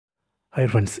Hi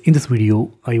friends, in this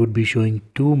video I would be showing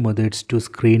two methods to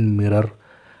screen mirror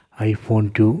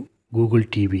iPhone to Google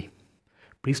TV.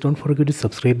 Please don't forget to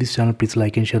subscribe this channel, please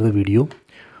like and share the video.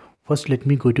 First let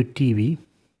me go to TV,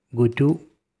 go to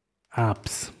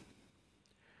apps.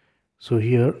 So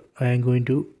here I am going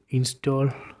to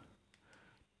install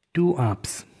two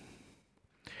apps.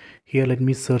 Here let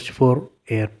me search for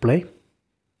AirPlay.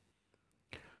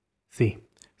 See,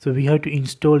 so we have to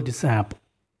install this app,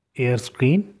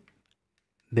 AirScreen,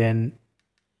 then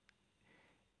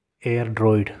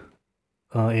AirDroid.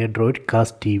 AirDroid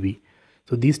Cast TV.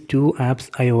 So these two apps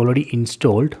I already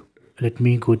installed. Let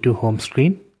me go to home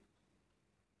screen.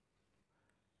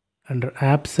 Under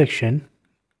app section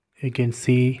you can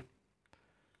see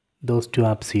those two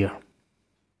apps here.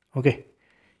 Okay,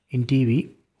 in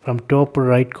TV from top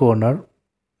right corner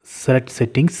select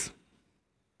settings,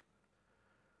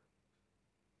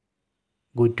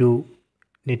 go to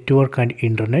network and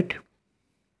internet.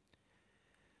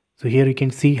 So here you can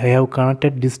see I have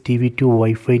connected this TV to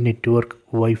Wi-Fi network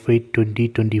Wi-Fi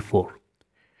 2024.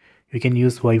 You can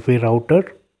use Wi-Fi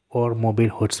router or mobile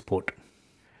hotspot.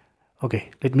 Okay,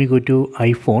 let me go to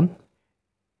iPhone.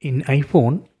 In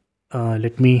iPhone,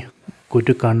 let me go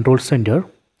to control center.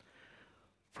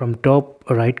 From top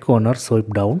right corner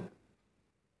swipe down.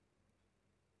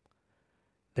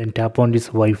 Then tap on this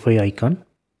Wi-Fi icon.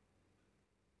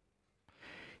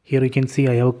 Here you can see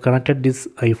I have connected this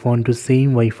iPhone to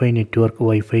same Wi-Fi network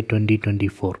Wi-Fi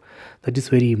 2024. That is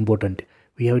very important.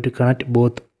 We have to connect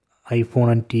both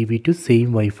iPhone and TV to same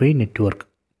Wi-Fi network.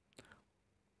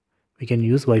 We can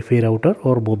use Wi-Fi router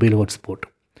or mobile hotspot.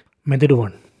 Method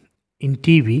 1. In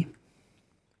TV,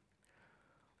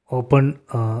 open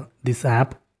this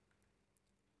app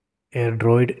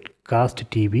AirDroid Cast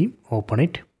TV. Open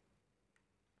it.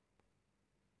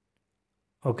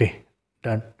 Okay,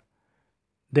 done.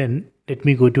 Then let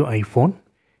me go to iPhone.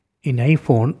 In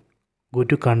iPhone, go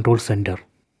to control center.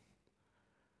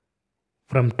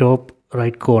 From top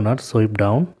right corner swipe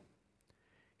down.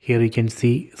 Here you can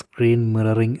see screen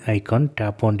mirroring icon.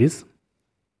 Tap on this.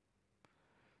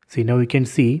 See, now you can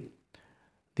see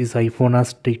this iPhone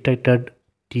has detected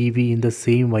TV in the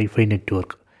same Wi-Fi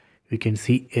network. You can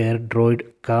see AirDroid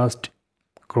Cast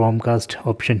Chromecast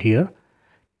option here.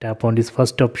 Tap on this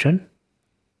first option.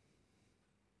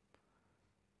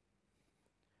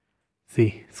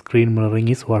 See, screen mirroring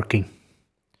is working.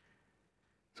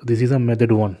 So this is a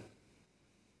method 1.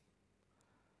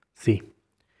 See,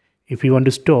 if you want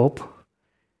to stop,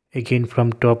 again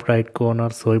from top right corner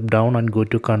swipe down and go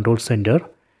to control center.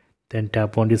 Then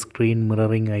tap on the screen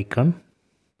mirroring icon.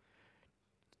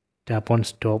 Tap on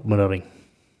stop mirroring.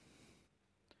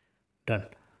 Done.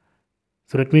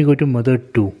 So let me go to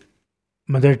method 2.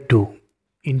 Method 2.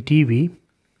 In TV,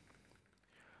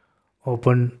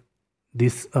 open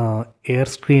this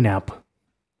AirScreen app.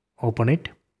 Open it.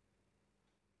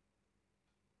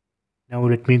 Now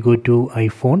let me go to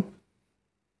iPhone.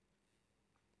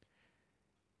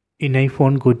 In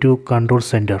iPhone, go to control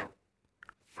center.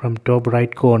 From top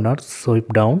right corner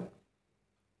swipe down.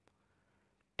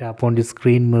 Tap on the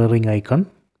screen mirroring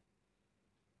icon.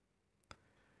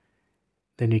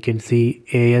 Then you can see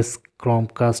AS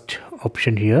Chromecast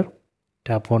option here.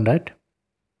 Tap on that.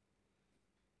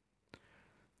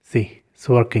 See, it's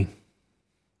working.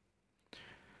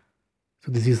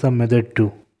 So this is a method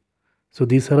 2. So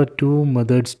these are two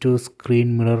methods to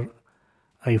screen mirror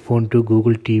iPhone to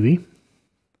Google TV.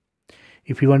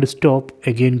 If you want to stop,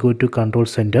 again go to control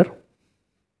center.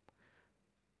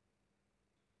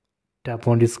 Tap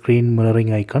on the screen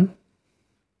mirroring icon.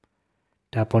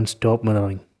 Tap on stop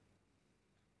mirroring.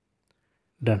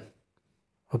 Done.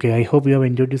 Okay, I hope you have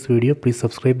enjoyed this video. Please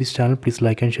subscribe this channel. Please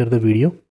like and share the video.